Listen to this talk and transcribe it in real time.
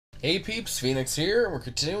Hey peeps, Phoenix here, and we're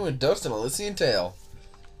continuing with Dust and Elysian Tail.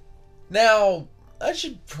 Now, I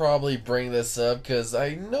should probably bring this up because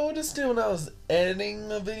I noticed it when I was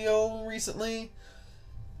editing a video recently.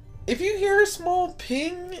 If you hear a small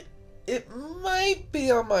ping, it might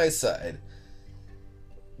be on my side.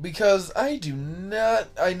 Because I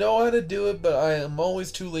know how to do it, but I am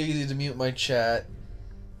always too lazy to mute my chat.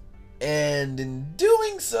 And in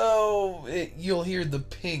doing so, you'll hear the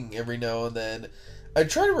ping every now and then. I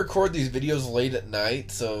try to record these videos late at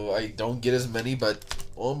night, so I don't get as many, but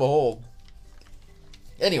lo and behold.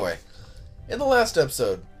 Anyway, in the last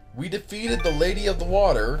episode, we defeated the Lady of the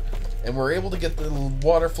Water, and were able to get the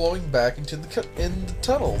water flowing back into the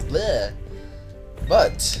tunnel. Bleh.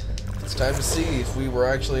 But it's time to see if we were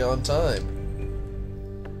actually on time.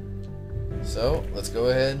 So, let's go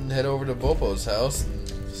ahead and head over to Bopo's house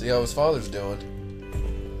and see how his father's doing.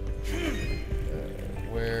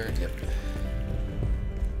 Yep.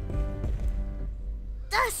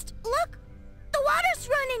 Dust, look! The water's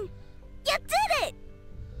running! You did it!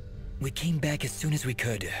 We came back as soon as we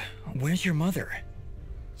could. Where's your mother?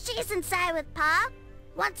 She's inside with Pa.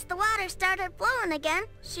 Once the water started flowing again,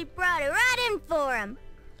 she brought it right in for him.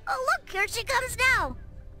 Oh, look, here she comes now.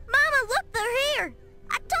 Mama, look, they're here.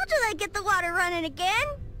 I told you they'd get the water running again.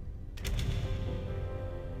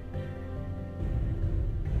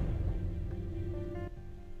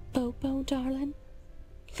 Bopo, darling,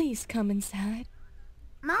 please come inside.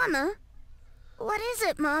 Mama? What is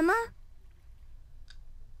it, Mama?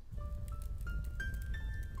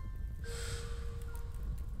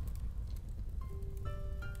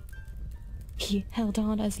 He held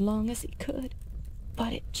on as long as he could,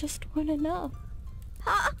 but it just wasn't enough.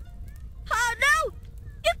 Huh? Oh, no!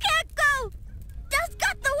 You can't go! Dust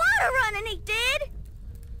got the water running, he did!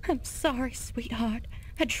 I'm sorry, sweetheart.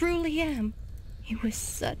 I truly am. He was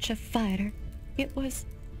such a fighter. It was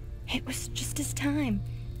just his time.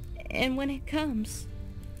 And when it comes,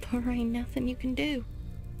 there ain't nothing you can do.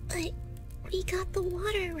 But we got the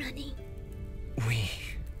water running. We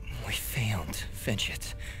failed,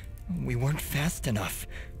 Fidget. We weren't fast enough.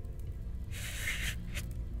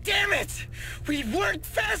 Damn it! We weren't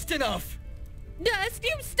fast enough! Dust,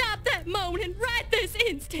 you stop that moaning right this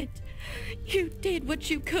instant! You did what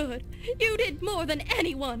you could. You did more than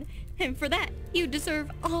anyone. And for that, you deserve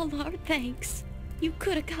all our thanks. You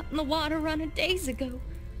could have gotten the water running days ago.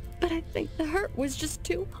 But I think the hurt was just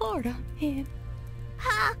too hard on him.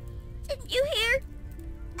 Huh? Didn't you hear?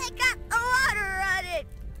 I got the water running!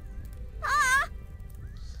 Ah!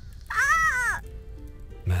 Ah!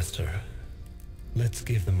 Master, let's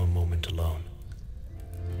give them a moment alone.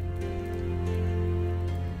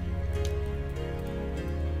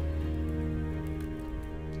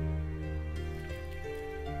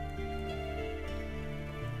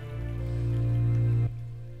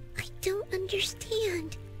 I don't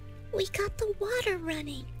understand. We got the water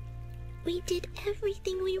running. We did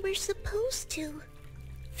everything we were supposed to.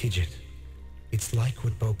 Fidget, it's like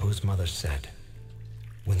what Bopo's mother said.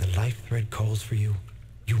 When the life thread calls for you,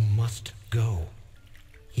 you must go.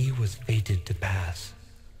 He was fated to pass,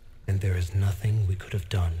 and there is nothing we could have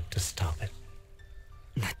done to stop it.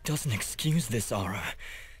 That doesn't excuse this, Aura.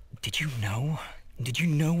 Did you know? Did you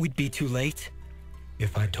know we'd be too late?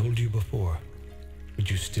 If I told you before, would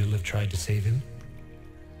you still have tried to save him?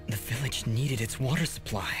 The village needed its water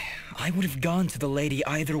supply. I would have gone to the lady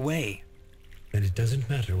either way. Then it doesn't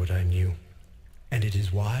matter what I knew. And it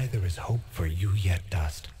is why there is hope for you yet,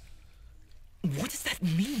 Dust. What does that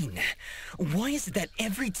mean? Why is it that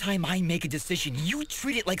every time I make a decision, you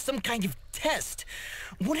treat it like some kind of test?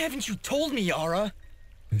 What haven't you told me, Yara?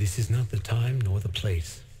 This is not the time nor the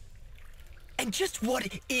place. And just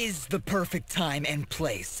what is the perfect time and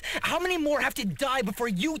place? How many more have to die before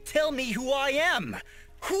you tell me who I am?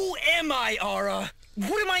 Who am I, Ara?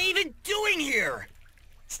 What am I even doing here?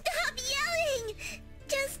 Stop yelling!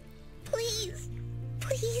 Just please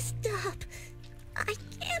stop. I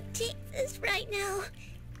can't take this right now.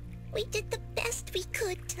 We did the best we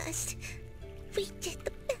could, Dust. We did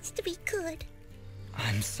the best we could.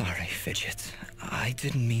 I'm sorry, Fidget. I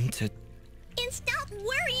didn't mean to... And stop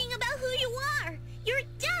worrying about who you are. You're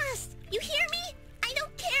Dust. You hear me? I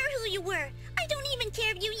don't care who you were. I don't even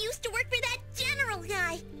care if you used to work for that general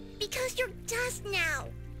guy. Because you're Dust now.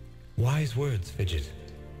 Wise words, Fidget.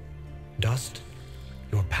 Dust,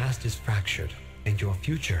 your past is fractured, and your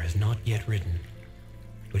future is not yet written.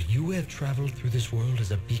 But you have traveled through this world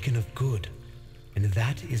as a beacon of good, and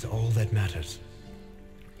that is all that matters.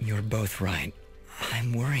 You're both right.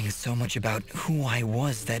 I'm worrying so much about who I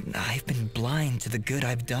was that I've been blind to the good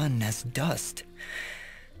I've done as Dust.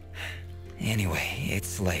 Anyway,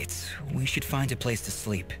 it's late. We should find a place to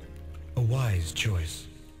sleep. A wise choice.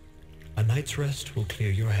 A night's rest will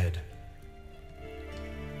clear your head.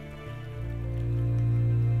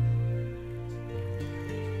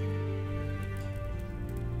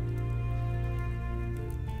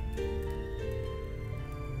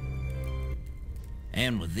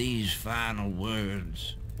 And with these final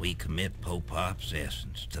words, we commit Popop's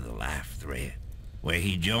essence to the life thread, where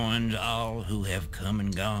he joins all who have come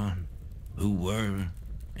and gone, who were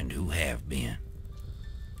and who have been.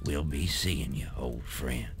 We'll be seeing you, old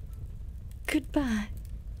friend. Goodbye,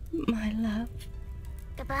 my love.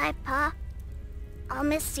 Goodbye, Pa. I'll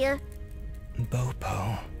miss you.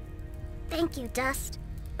 Bopo. Thank you, Dust.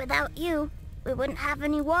 Without you, we wouldn't have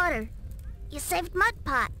any water. You saved Mud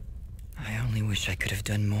Pot. I only wish I could have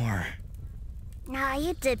done more. Nah,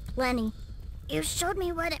 you did plenty. You showed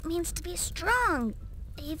me what it means to be strong,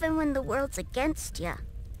 even when the world's against ya.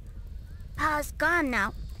 Pa's gone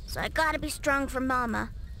now, so I gotta be strong for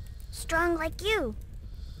Mama. Strong like you.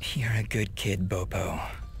 You're a good kid, Bopo.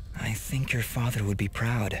 I think your father would be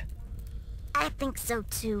proud. I think so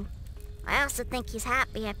too. I also think he's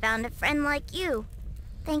happy I found a friend like you.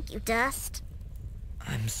 Thank you, Dust.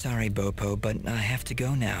 I'm sorry, Bopo, but I have to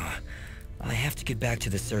go now. I have to get back to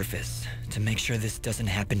the surface to make sure this doesn't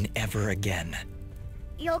happen ever again.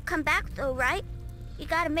 You'll come back though, right? You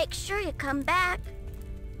gotta make sure you come back.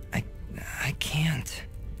 I can't.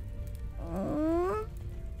 Mm.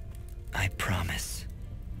 I promise.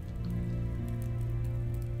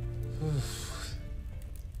 Well,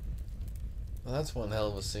 that's one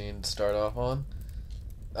hell of a scene to start off on.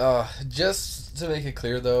 Just to make it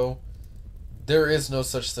clear though, there is no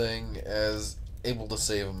such thing as able to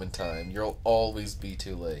save him in time. You'll always be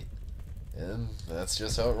too late. And that's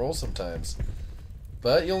just how it rolls sometimes.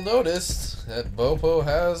 But you'll notice that Bopo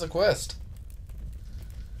has a quest.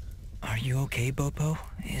 Are you okay, Bopo?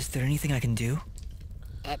 Is there anything I can do?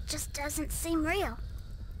 It just doesn't seem real.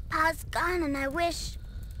 Pa's gone and I wish...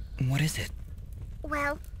 What is it?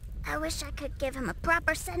 Well, I wish I could give him a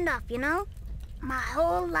proper send-off, you know? My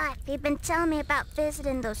whole life he'd been telling me about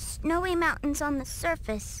visiting those snowy mountains on the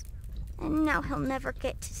surface. And now he'll never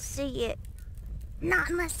get to see it. Not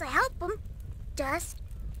unless I help him. Dust,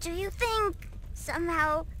 do you think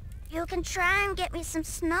somehow you can try and get me some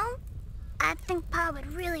snow? I think Pa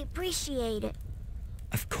would really appreciate it.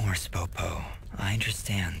 Of course, Bopo. I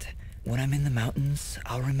understand. When I'm in the mountains,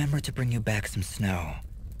 I'll remember to bring you back some snow.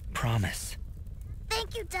 Promise.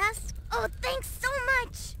 Thank you, Dust. Oh, thanks so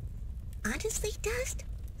much. Honestly, Dust?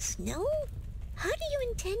 Snow? How do you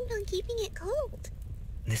intend on keeping it cold?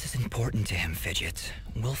 This is important to him, Fidget.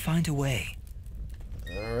 We'll find a way.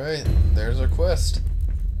 Alright, there's our quest.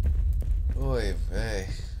 Oy vey.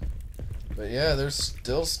 But yeah, there's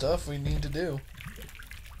still stuff we need to do.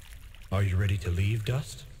 Are you ready to leave,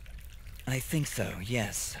 Dust? I think so,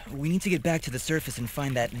 yes. We need to get back to the surface and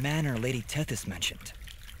find that manor Lady Tethys mentioned.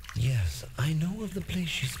 Yes, I know of the place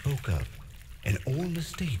she spoke of. An old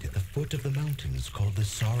estate at the foot of the mountains called the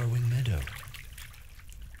Sorrowing Meadow.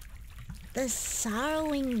 The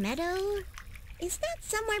Sorrowing Meadow? Is that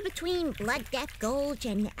somewhere between Blood Death Gulch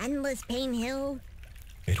and Endless Pain Hill?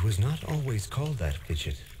 It was not always called that,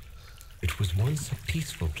 Fidget. It was once a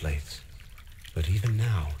peaceful place. But even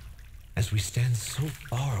now, as we stand so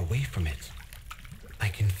far away from it, I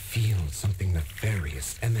can feel something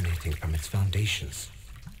nefarious emanating from its foundations.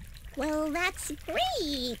 Well, that's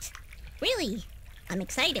great. Really, I'm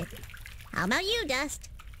excited. How about you, Dust?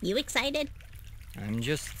 You excited? I'm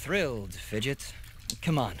just thrilled, Fidget.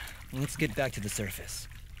 Come on, let's get back to the surface.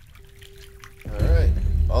 Alright.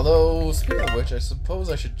 Although, speaking of which, I suppose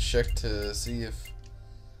I should check to see if...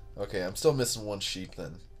 Okay, I'm still missing one sheep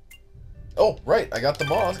then. Oh, right, I got the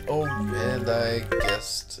moss. Oh, and I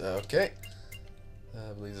guessed... Okay.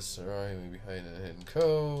 I believe this is right. We behind a hidden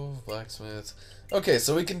cove. Blacksmith. Okay,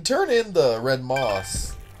 so we can turn in the red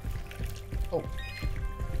moss. Oh.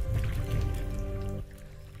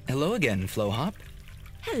 Hello again, Flowhop.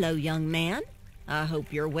 Hello, young man. I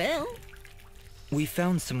hope you're well. We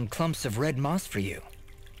found some clumps of red moss for you.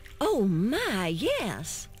 Oh my,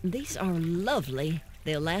 yes. These are lovely.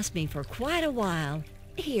 They'll last me for quite a while.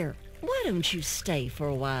 Here, why don't you stay for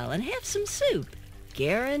a while and have some soup?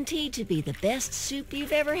 Guaranteed to be the best soup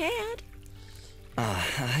you've ever had.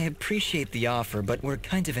 I appreciate the offer, but we're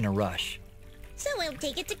kind of in a rush. So we'll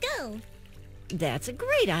take it to go. That's a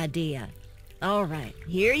great idea. All right,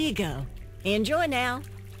 here you go. Enjoy now.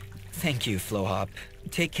 Thank you, Flowhop.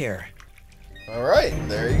 Take care. Alright,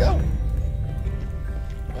 there you go.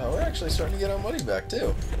 Wow, we're actually starting to get our money back,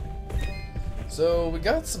 too. So, we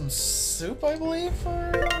got some soup, I believe, for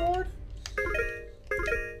our reward?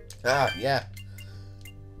 Ah, yeah.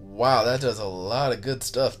 Wow, that does a lot of good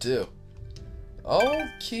stuff, too. I'll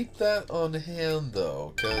keep that on hand,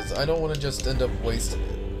 though, because I don't want to just end up wasting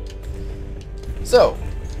it. So,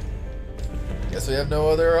 guess we have no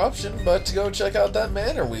other option but to go check out that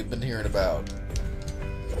manor we've been hearing about.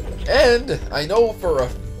 And I know for a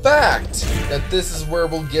fact that this is where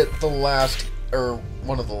we'll get the last, or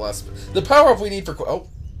one of the last, the power-up we need for... Oh.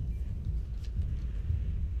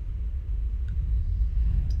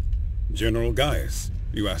 General Gaius,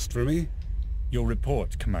 you asked for me? Your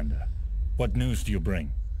report, Commander. What news do you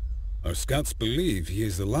bring? Our scouts believe he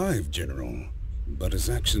is alive, General, but his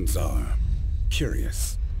actions are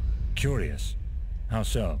curious. Curious? How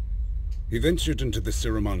so? He ventured into the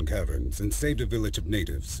Siramon caverns and saved a village of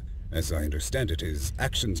natives. As I understand it, his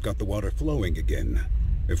actions got the water flowing again.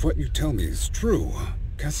 If what you tell me is true,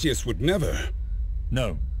 Cassius would never...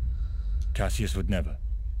 No. Cassius would never.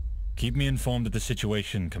 Keep me informed of the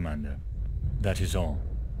situation, Commander. That is all.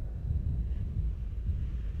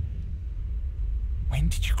 When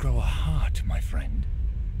did you grow a heart, my friend?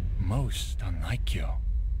 Most unlike you.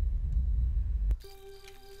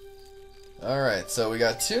 Alright, so we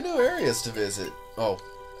got 2 new areas to visit. Oh.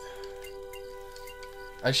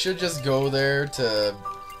 I should just go there to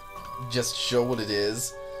just show what it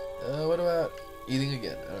is. What about eating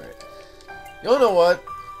again? Alright. You wanna know what?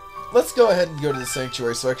 Let's go ahead and go to the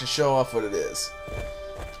sanctuary so I can show off what it is.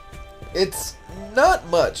 It's not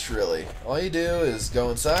much, really. All you do is go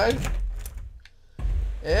inside.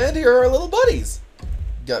 And here are our little buddies.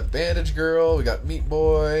 We got Bandage Girl, we got Meat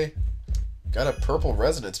Boy, got a purple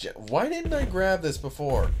resonance gem. Why didn't I grab this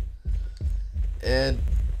before? And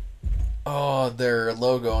oh, their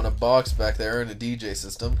logo on a box back there in a DJ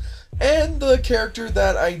system. And the character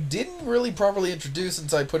that I didn't really properly introduce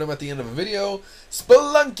since I put him at the end of a video,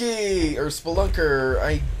 Spelunky! Or Spelunker.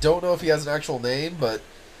 I don't know if he has an actual name, but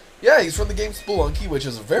yeah, he's from the game Spelunky, which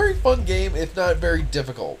is a very fun game, if not very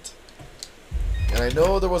difficult. And I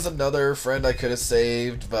know there was another friend I could have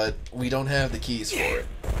saved, but we don't have the keys for it.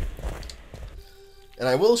 And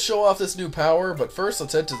I will show off this new power, but first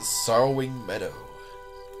let's head to the Sorrowing Meadow.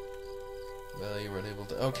 Well, you were unable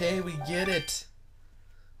to... Okay, we get it.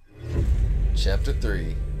 Chapter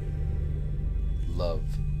 3. Love.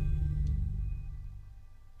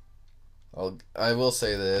 I will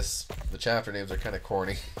say this. The chapter names are kind of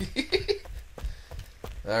corny.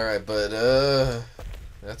 Alright, but,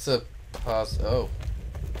 that's a... Oh.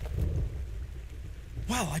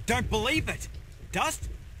 Well, I don't believe it! Dust?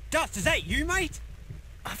 Dust, is that you, mate?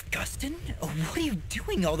 Augustin? What are you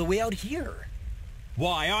doing all the way out here?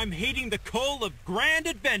 Why, I'm heeding the call of grand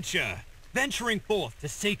adventure! Venturing forth to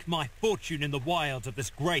seek my fortune in the wilds of this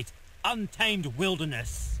great, untamed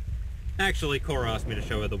wilderness. Actually, Cora asked me to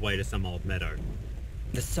show her the way to some old meadow.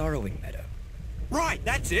 The Sorrowing Meadow. Right,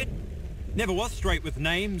 that's it! Never was straight with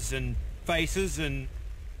names and faces and...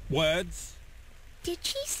 words. Did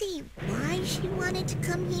she say why she wanted to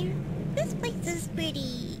come here? This place is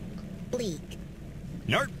pretty... bleak.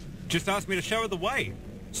 Nope, just asked me to show her the way.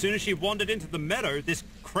 Soon as she wandered into the meadow, this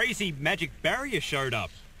crazy magic barrier showed up.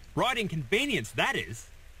 Right inconvenience, that is.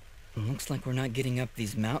 Looks like we're not getting up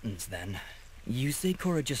these mountains, then. You say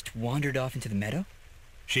Cora just wandered off into the meadow?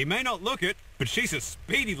 She may not look it, but she's a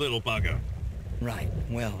speedy little bugger. Right.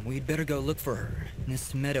 Well, we'd better go look for her.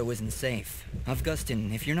 This meadow isn't safe.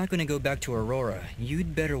 Augustin, if you're not going to go back to Aurora,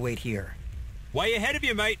 you'd better wait here. Way ahead of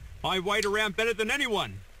you, mate. I wait around better than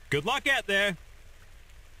anyone. Good luck out there.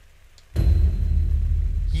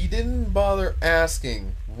 He didn't bother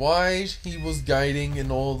asking why he was guiding an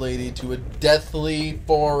old lady to a deathly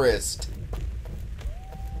forest.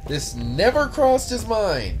 This never crossed his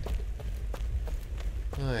mind.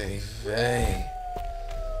 Ay vey.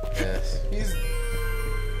 Yes, he's...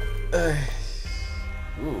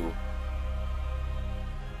 ooh.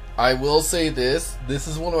 I will say this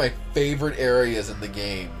is one of my favorite areas in the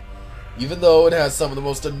game. Even though it has some of the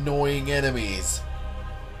most annoying enemies.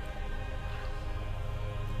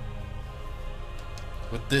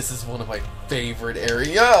 But this is one of my favorite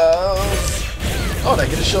areas. Oh, and I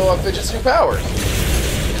get to show off Fidget's new power.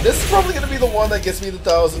 This is probably going to be the one that gets me the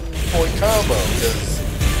 1,000-point combo, because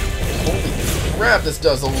holy crap, this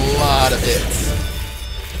does a lot of hits.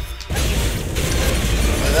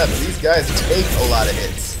 Look at that, but these guys take a lot of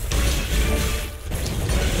hits.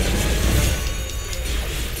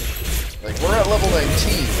 Like, we're at level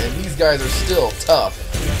 19, and these guys are still tough.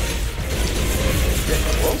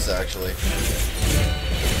 Getting close, actually.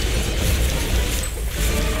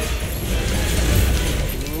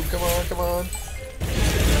 Ooh, come on, come on.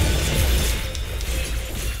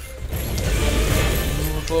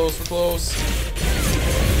 Ooh, we're close, we're close.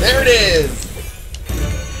 There it is!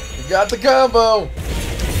 We got the combo!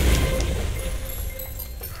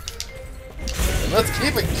 Let's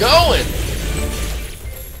keep it going!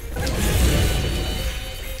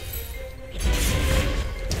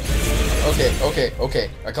 Okay.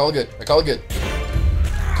 I call it good.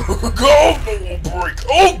 Go! Break!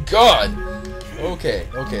 Oh, God! Okay,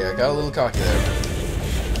 I got a little cocky there. I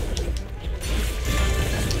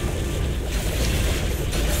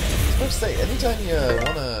was supposed to say, anytime you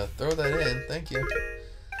want to throw that in, thank you.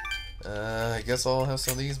 I guess I'll have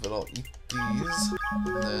some of these, but I'll eat these.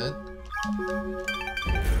 And then...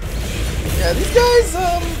 yeah, these guys,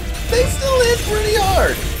 they still hit pretty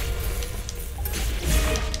hard.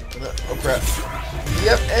 Oh, crap.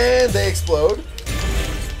 Yep, and they explode.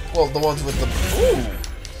 Well, the ones with the... ooh!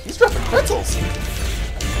 He's dropping pretzels!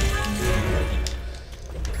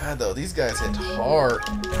 God, though, these guys hit hard.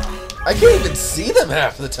 I can't even see them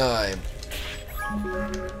half the time!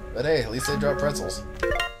 But hey, at least they drop pretzels.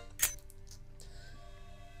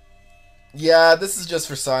 Yeah, this is just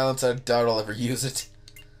for silence. I doubt I'll ever use it.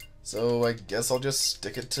 So I guess I'll just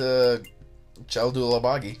stick it to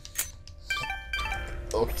Chaldulabagi.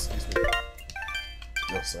 Oh, excuse me.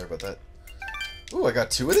 Oh, sorry about that. Ooh, I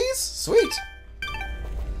got 2 of these? Sweet!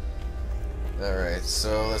 Alright,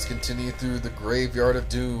 so let's continue through the Graveyard of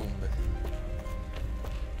Doom.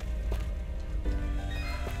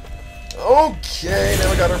 Okay,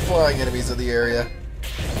 now we got our flying enemies of the area.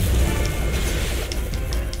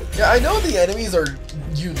 Yeah, I know the enemies are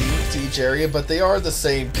unique to each area, but they are the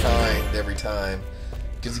same kind every time.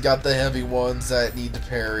 Because you got the heavy ones that need to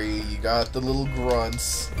parry, you got the little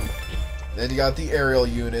grunts, then you got the aerial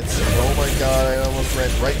units, and oh my god, I almost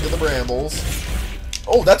ran right into the brambles.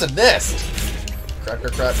 Oh, that's a nest! Crap,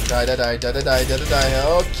 die.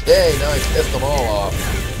 Okay, now I pissed them all off.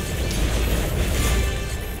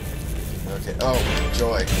 Okay, oh,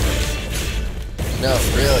 joy. No,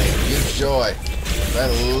 really, use joy. I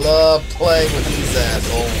love playing with these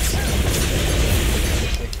assholes.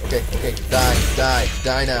 Okay,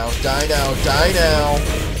 die now.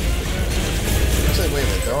 Actually, wait a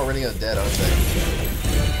minute, they're already undead, aren't they?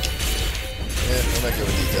 Yeah, I'm not good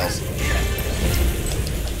with details.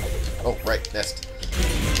 Oh, right, nest.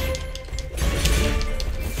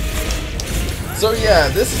 So yeah,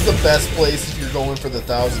 this is the best place if you're going for the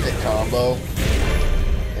 1000-hit combo.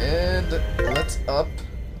 And let's up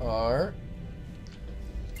our...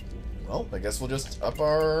 well, I guess we'll just up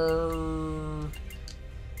our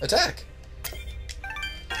attack.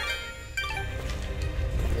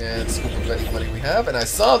 And scoop of any money we have. And I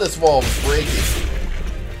saw this wall was breaking.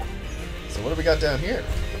 So what do we got down here?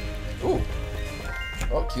 Ooh.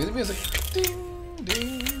 Oh, cue the music. Ding,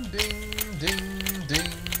 ding, ding, ding, ding.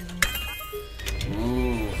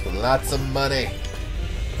 Ooh, lots of money.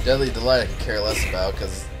 Deadly Delight I can care less about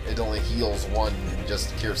because it only heals 1 and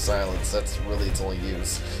just cures silence. That's really its only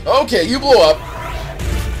use. Okay, you blew up.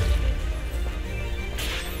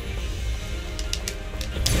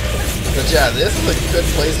 But yeah, this is a good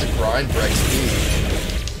place to grind for XP.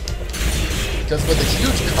 Because with a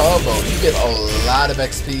huge combo, you get a lot of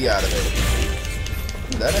XP out of it.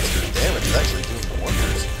 Ooh, that extra damage is actually doing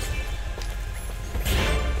wonders.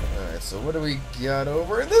 Alright, so what do we got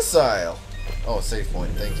over in this aisle? Oh, save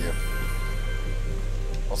point, thank you.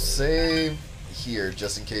 I'll save here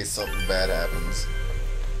just in case something bad happens.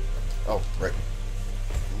 Oh, right.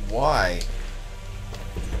 Why?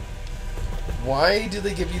 Why do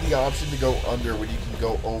they give you the option to go under when you can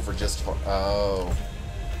go over just for... oh.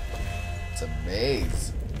 It's a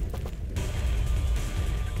maze.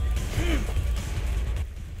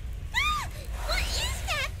 What is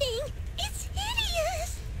that thing? It's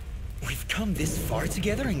hideous! We've come this far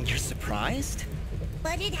together and you're surprised?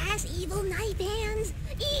 But it has evil knife hands!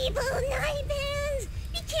 Evil knife hands!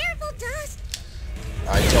 Be careful, Dust!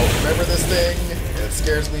 I don't remember this thing, and it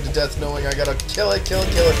scares me to death knowing I gotta kill it.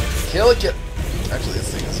 Actually, this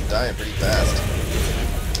thing is dying pretty fast.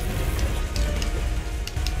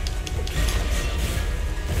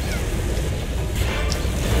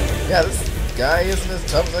 Yeah, this guy isn't as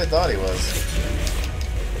tough as I thought he was.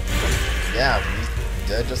 Yeah, he's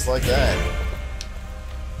dead just like that.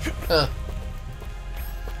 Huh.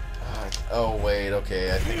 Oh, wait,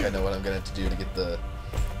 okay, I think I know what I'm gonna have to do to get the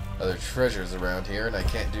other treasures around here, and I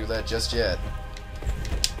can't do that just yet.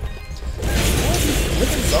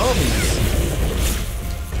 Flippin' zombies!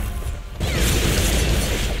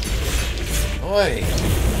 Boy,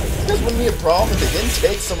 these guys wouldn't be a problem if they didn't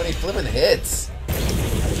take so many flippin' hits.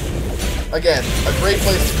 Again, a great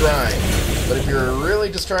place to grind, but if you're really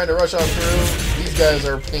just trying to rush on through, these guys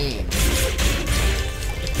are a pain.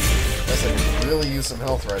 Unless I could really use some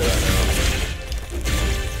health right about now.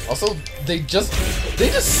 Also, they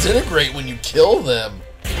disintegrate when you kill them.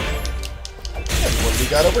 And what do we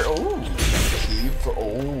got over? Ooh, key for...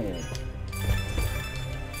 Oh.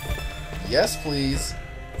 Yes, please.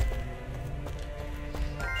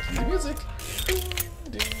 Cue the music.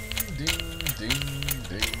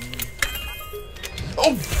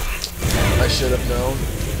 Oh! I should have known.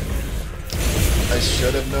 I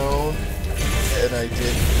should have known. And I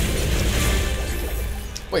didn't.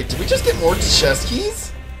 Wait, did we just get more chest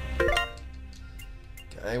keys?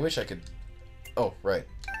 I wish I could... Oh, right.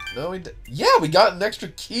 No, we did. Yeah, we got an extra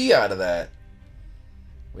key out of that.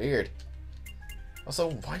 Weird.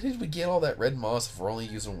 Also, why did we get all that red moss if we're only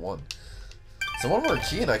using one? So one more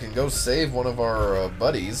key and I can go save one of our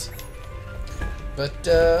buddies. But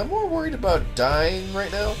I'm more worried about dying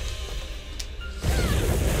right now.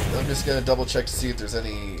 I'm just gonna double check to see if there's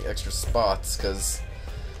any extra spots, because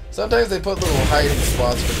sometimes they put little hiding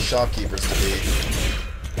spots for the shopkeepers to be.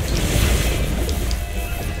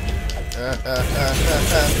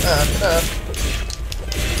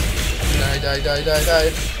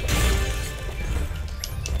 Die.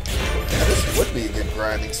 Yeah, this would be a good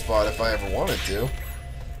grinding spot if I ever wanted to.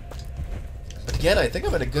 But again, I think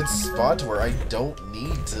I'm in a good spot to where I don't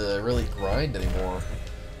need to really grind anymore.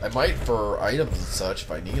 I might for items and such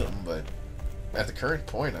if I need them, but at the current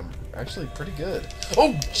point, I'm actually pretty good.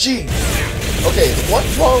 Oh, jeez! Okay, the one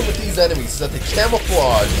problem with these enemies is that they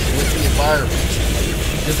camouflage with the environment.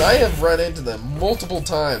 Because I have run into them multiple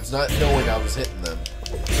times not knowing I was hitting them.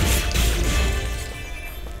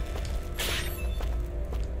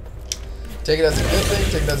 Take it as a good thing,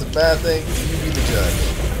 take it as a bad thing, you be the judge.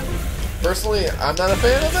 Personally, I'm not a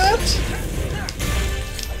fan of that.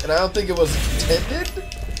 And I don't think it was intended.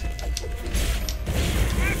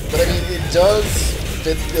 But I mean, it does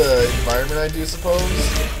fit the environment, I do suppose.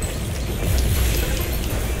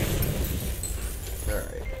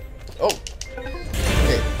 Alright. Oh!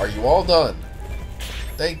 Okay, are you all done?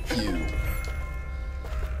 Thank you.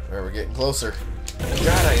 Alright, we're getting closer.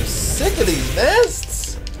 God, I am sick of these nests!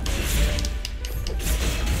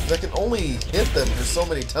 I can only hit them for so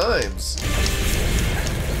many times.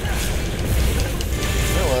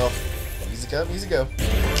 Oh well. Easy come, easy go.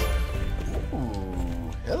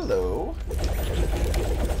 Ooh, hello.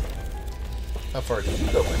 How far did you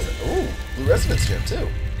go, my friend? Ooh, blue resonance gem too.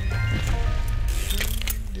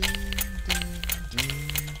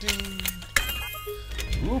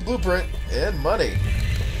 Ooh, blueprint and money.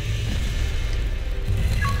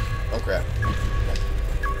 Oh crap.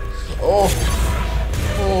 Oh.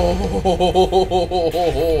 Oh.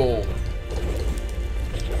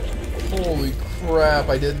 Holy crap,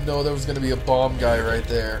 I didn't know there was going to be a bomb guy right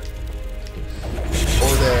there.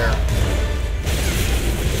 Or there.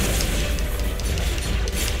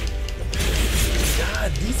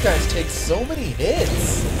 God, these guys take so many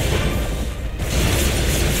hits.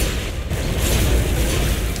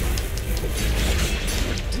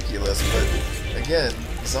 Ridiculous, but again,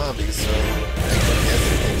 zombies, so I guess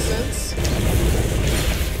it makes sense.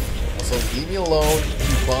 So leave me alone,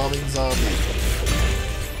 you bombing zombie.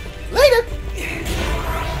 Later!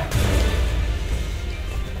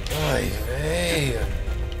 Ay, hey.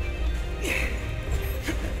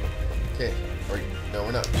 Okay, no,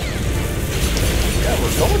 we're not. Yeah,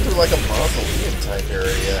 we're going through like a mausoleum type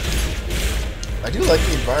area. I do like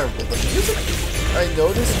the environment, but the music, I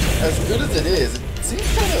noticed, as good as it is, it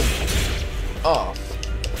seems kind of off.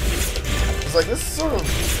 It's like this is sort of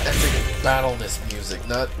epic battleness music,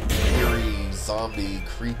 not eerie, zombie,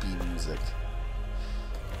 creepy music.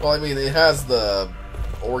 Well, I mean, it has the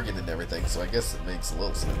organ and everything, so I guess it makes a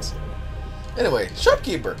little sense. Anyway,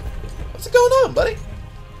 shopkeeper, what's going on, buddy?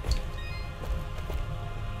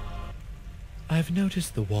 I've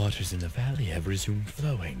noticed the waters in the valley have resumed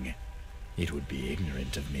flowing. It would be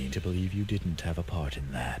ignorant of me to believe you didn't have a part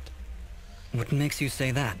in that. What makes you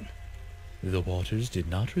say that? The waters did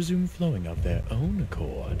not resume flowing of their own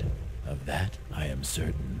accord. Of that, I am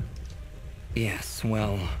certain. Yes,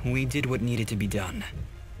 well, we did what needed to be done.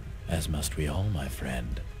 As must we all, my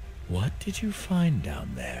friend. What did you find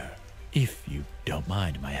down there, if you don't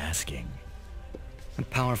mind my asking? A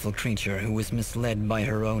powerful creature who was misled by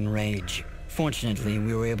her own rage. Fortunately,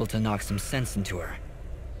 we were able to knock some sense into her.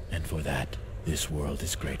 And for that, this world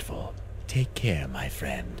is grateful. Take care, my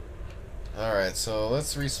friend. Alright, so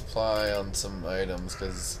let's resupply on some items,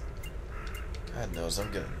 because God knows I'm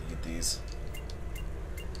gonna need these.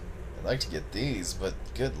 I'd like to get these, but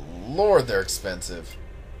good lord, they're expensive.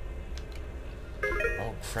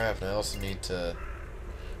 Oh crap, and I also need to...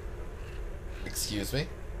 Excuse me?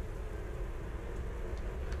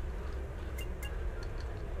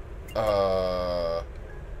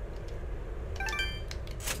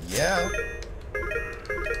 Yeah.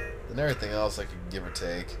 And everything else I can give or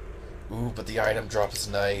take. Ooh, but the item drop is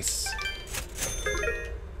nice.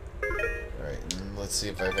 let's see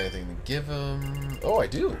if I have anything to give him. Oh, I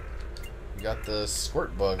do. We got the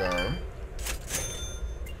squirt bug arm.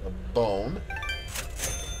 A bone.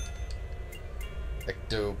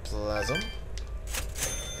 Ectoplasm.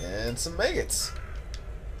 And some maggots.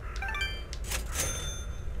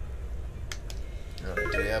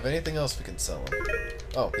 Alright, do we have anything else we can sell him?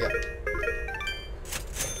 Oh, yeah.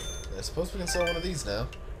 I suppose we can sell one of these now.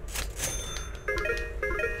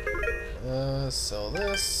 Sell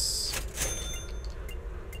this.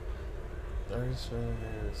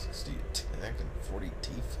 60 attack and 40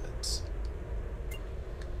 defense.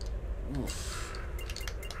 Oof.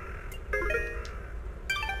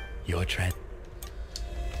 Your trend.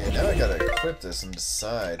 Okay, now I gotta equip this and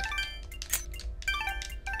decide.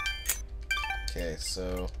 Okay,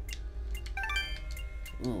 so...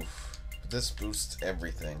 Oof. This boosts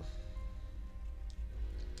everything.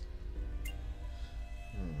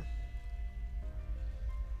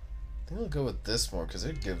 I think I'll go with this more, because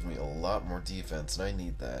it gives me a lot more defense, and I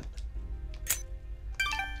need that.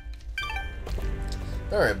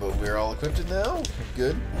 Alright, but we're all equipped now.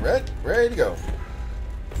 Good. Ready to go.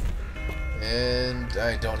 And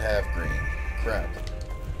I don't have green. Crap.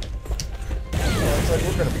 Well, looks like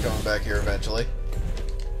we're going to be coming back here eventually.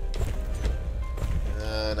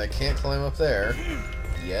 And I can't climb up there.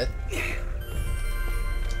 Yet.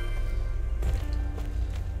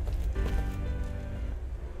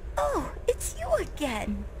 Oh, it's you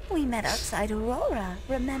again. We met outside Aurora,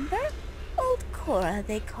 remember? Old Cora,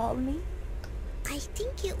 they call me. I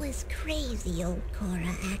think it was crazy old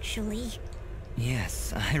Cora, actually.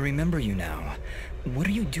 Yes, I remember you now. What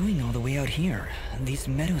are you doing all the way out here? These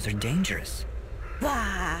meadows are dangerous.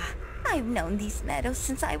 Bah! I've known these meadows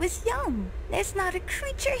since I was young. There's not a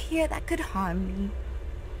creature here that could harm me.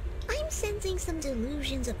 I'm sensing some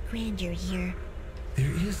delusions of grandeur here.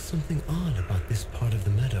 There is something odd about this part of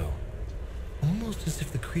the meadow. Almost as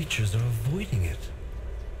if the creatures are avoiding it.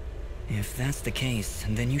 If that's the case,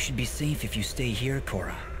 then you should be safe if you stay here,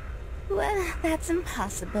 Cora. Well, that's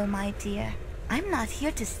impossible, my dear. I'm not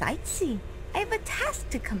here to sightsee. I have a task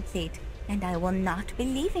to complete, and I will not be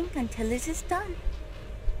leaving until it is done.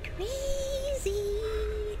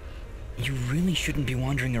 Crazy! You really shouldn't be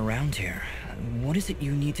wandering around here. What is it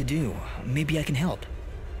you need to do? Maybe I can help.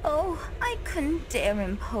 Oh, I couldn't dare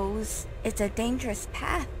impose. It's a dangerous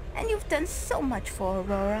path, and you've done so much for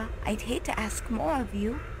Aurora. I'd hate to ask more of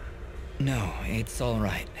you. No, it's all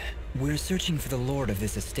right. We're searching for the lord of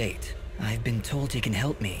this estate. I've been told he can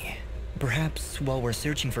help me. Perhaps while we're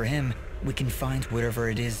searching for him, we can find whatever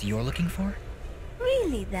it is you're looking for?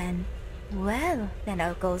 Really, then? Well, then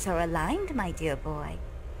our goals are aligned, my dear boy.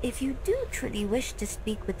 If you do truly wish to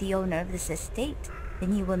speak with the owner of this estate,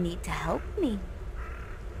 then you will need to help me.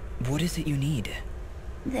 What is it you need?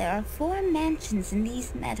 There are 4 mansions in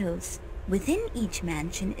these meadows. Within each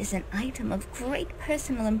mansion is an item of great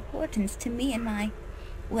personal importance to me and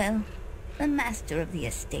well, the master of the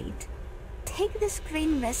estate. Take this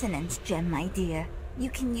green resonance gem, my dear. You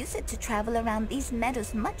can use it to travel around these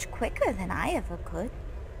meadows much quicker than I ever could.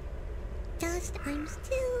 Just, I'm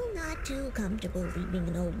still not too comfortable leaving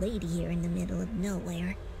an old lady here in the middle of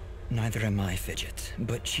nowhere. Neither am I, Fidget,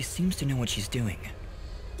 but she seems to know what she's doing.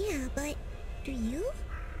 Yeah, but do you?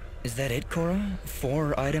 Is that it, Cora?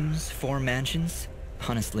 4 items, 4 mansions?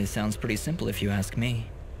 Honestly, sounds pretty simple if you ask me.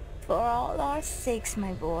 For all our sakes,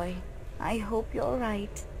 my boy. I hope you're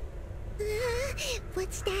right.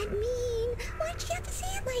 What's that mean? Why'd you have to say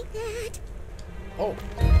it like that? Oh.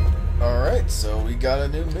 Alright, so we got a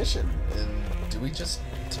new mission. And do we just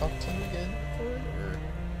talk to him again for it? Or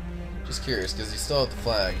just curious, because he's still at the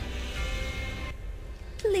flag.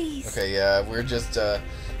 Please. Okay, yeah, we're just,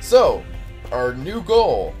 So, our new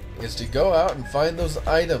goal is to go out and find those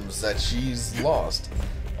items that she's lost.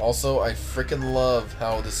 Also, I freaking love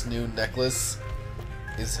how this new necklace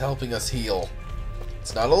is helping us heal.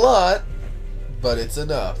 It's not a lot, but it's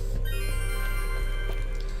enough.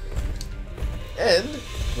 And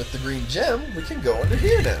with the green gem, we can go under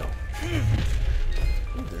here now.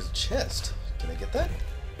 Ooh, there's a chest. Can I get that?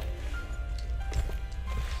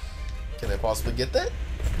 Can I possibly get that?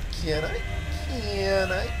 Can I?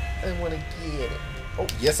 Can I? I want to get it. Oh,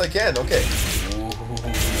 yes I can. Okay. Ooh.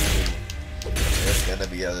 There's gonna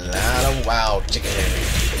be a lot of wow chicken.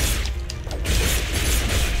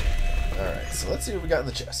 Alright, so let's see what we got in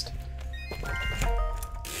the chest.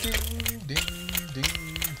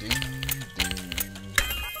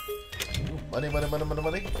 Ooh, money, money, money, money,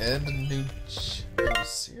 money. And a new... Are you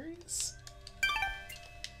serious?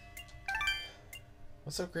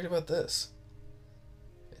 What's so great about this?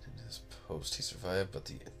 In his post, he survived, but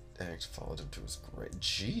the act followed him to his grave.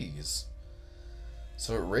 Jeez.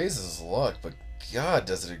 So it raises his luck, but god,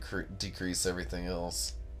 does it decrease everything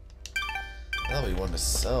else. That'll be one to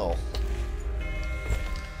sell.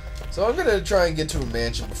 So I'm gonna try and get to a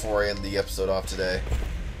mansion before I end the episode off today.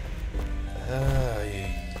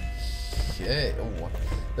 Yeah. Oh,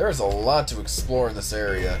 there's a lot to explore in this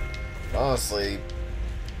area. Honestly,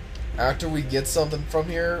 after we get something from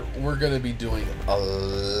here, we're gonna be doing a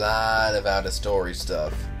lot of out-of-story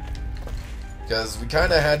stuff. Because we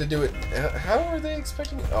kind of had to do it. How are they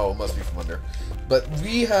expecting it? Oh, it must be from under. But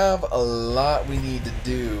we have a lot we need to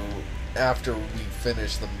do after we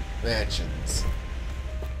finish the mansions.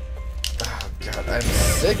 Oh, God, I'm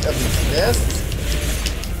sick of these nests.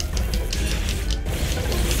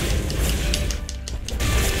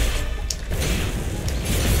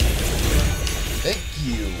 Thank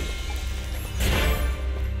you.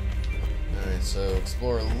 Alright, so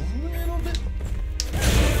explore a little bit.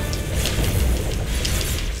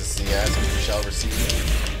 Is this the ask you shall receive?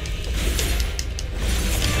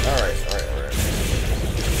 Alright.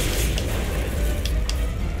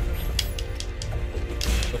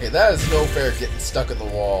 Okay, that is no fair getting stuck in the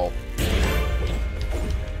wall.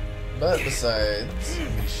 But besides,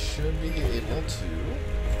 we should be able to...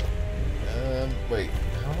 wait,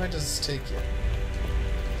 how high does this take you?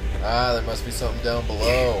 Ah, there must be something down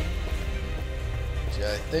below.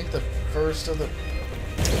 Yeah, I think the first of the...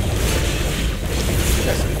 You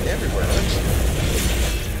guys are everywhere, aren't you?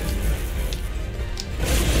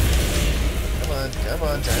 Come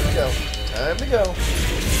on, time to go. Time to go.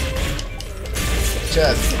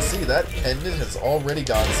 Chaz, you can see that pendant has already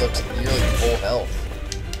gotten us up to nearly full health.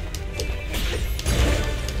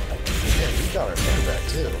 Man, we got our pendant back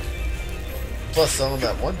too. Plus, selling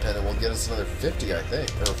that one pendant will get us another 50, I think.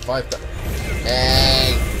 Or 5,000.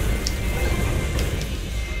 Hey!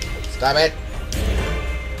 Stop it!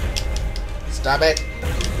 Stop it!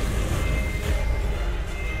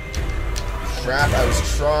 Crap, I was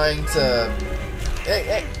trying to...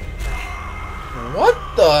 Hey! What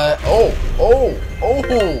the... Oh!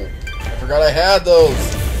 I forgot I had those.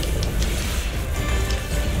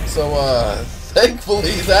 So,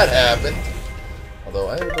 thankfully that happened. Although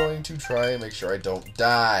I am going to try and make sure I don't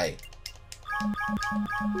die.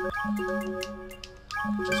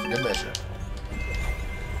 Just for good measure.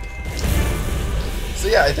 So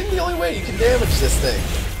yeah, I think the only way you can damage this thing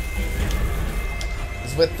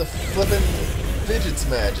is with the flippin' fidgets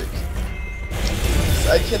magic.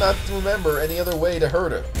 I cannot remember any other way to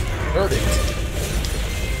hurt it.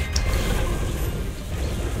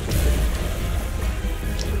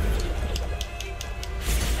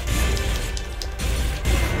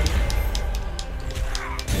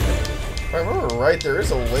 If I remember right, there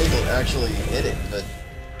is a way to actually hit it, but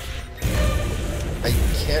I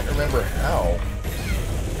can't remember how.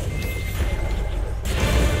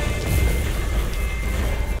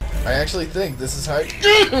 I actually think this is how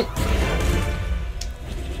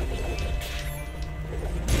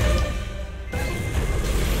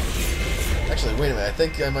Actually, wait a minute, I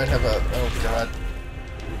think I might have a... Oh, God.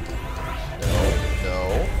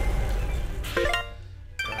 No.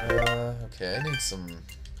 Okay, I need some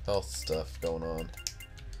health stuff going on.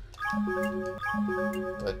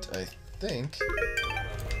 But I think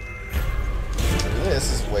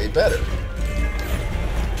this is way better.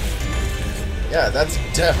 Yeah, that's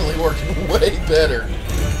definitely working way better.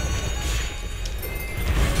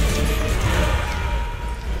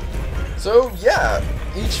 So yeah,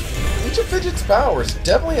 each of Fidget's powers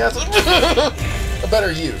definitely has a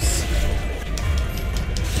better use.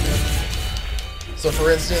 So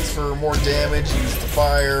for instance, for more damage, use the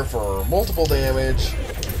fire. For multiple damage,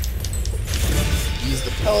 use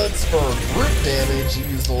the pellets. For group damage, you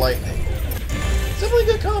use the lightning. It's definitely a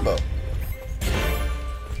good combo.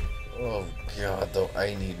 Oh God, though,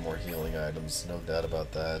 I need more healing items, no doubt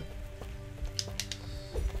about that.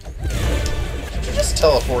 Did you just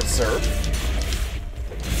teleport, sir?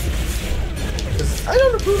 Because I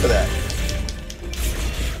don't approve of that.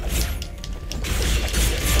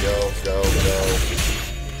 Go.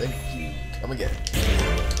 Thank you. Come again.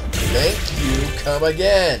 Thank you. Come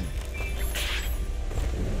again.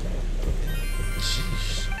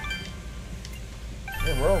 Jeez.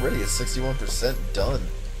 Man, we're already at 61% done.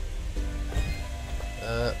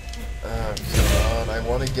 Oh, come on. I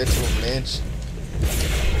want to get to a mansion.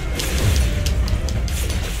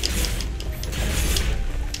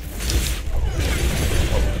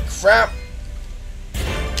 Oh, crap!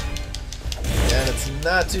 And it's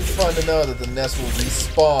not too fun to know that the nest will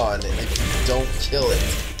respawn if you don't kill it.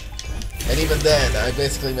 And even then, I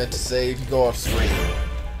basically meant to say if you go off screen.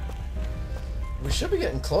 We should be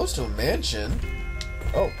getting close to a mansion.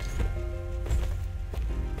 Oh.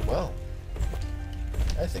 Well.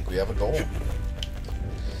 I think we have a goal.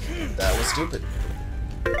 That was stupid.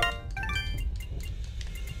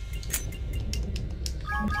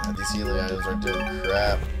 God, these healing items aren't doing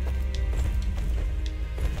crap.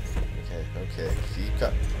 Okay, keep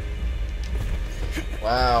cut.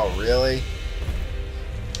 Wow, really?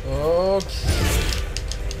 Okay.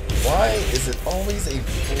 Why is it always a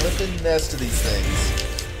flippin' mess to these things?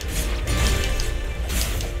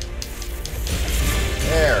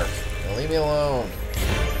 There. Now leave me alone.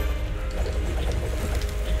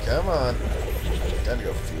 Come on. Time to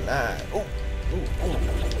go fly. Oh, oh.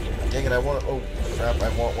 Dang it, I want. Oh, crap, I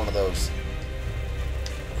want one of those.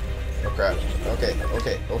 Oh, crap. Okay.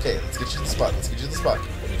 Let's get you to the spot.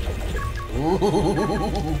 Ooh.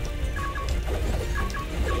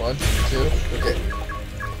 1, 2. Okay.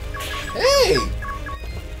 Hey!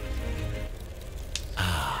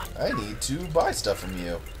 I need to buy stuff from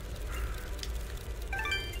you.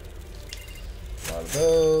 A lot of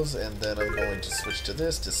those, and then I'm going to switch to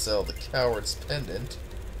this to sell the Coward's Pendant.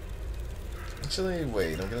 Actually,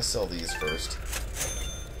 wait, I'm going to sell these first.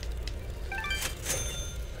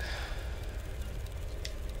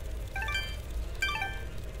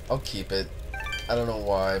 I'll keep it. I don't know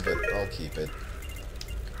why, but I'll keep it.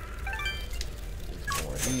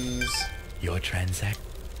 More of these. Your transaction.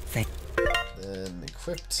 Then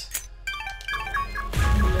equipped.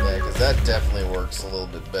 Yeah, because that definitely works a little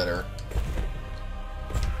bit better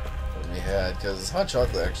than we had, because hot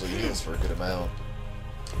chocolate actually heals for a good amount.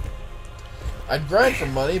 I'd grind for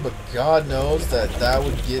money, but God knows that that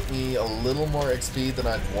would get me a little more XP than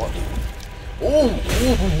I'd want. Ooh!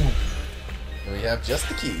 And we have just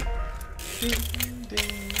the key. Ding,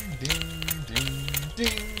 ding, ding, ding,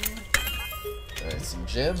 ding. Alright, some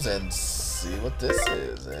gems, and see what this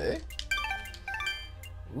is, eh?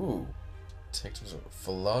 Ooh.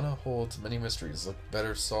 Falana holds many mysteries. Look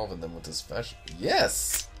better solving them with this fashion.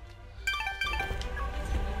 Yes!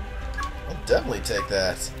 I'll definitely take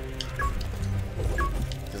that.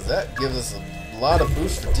 Because that gives us a lot of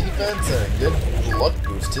boost for defense and a good luck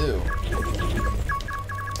boost, too.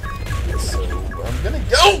 So, I'm gonna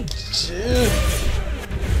go!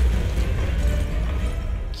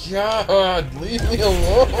 God, leave me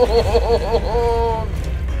alone!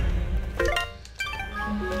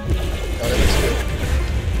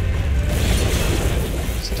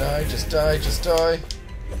 Just die.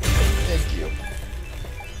 Thank you.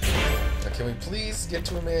 Now can we please get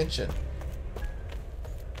to a mansion?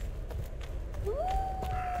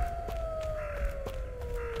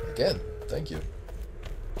 Again, thank you.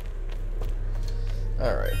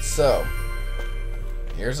 Alright, so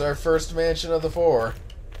here's our first mansion of the 4.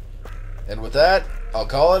 And with that, I'll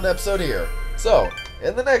call it an episode here. So,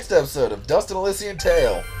 in the next episode of Dust and Elysian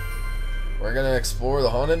Tail, we're gonna explore the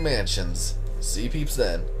haunted mansions. See you peeps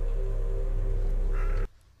then.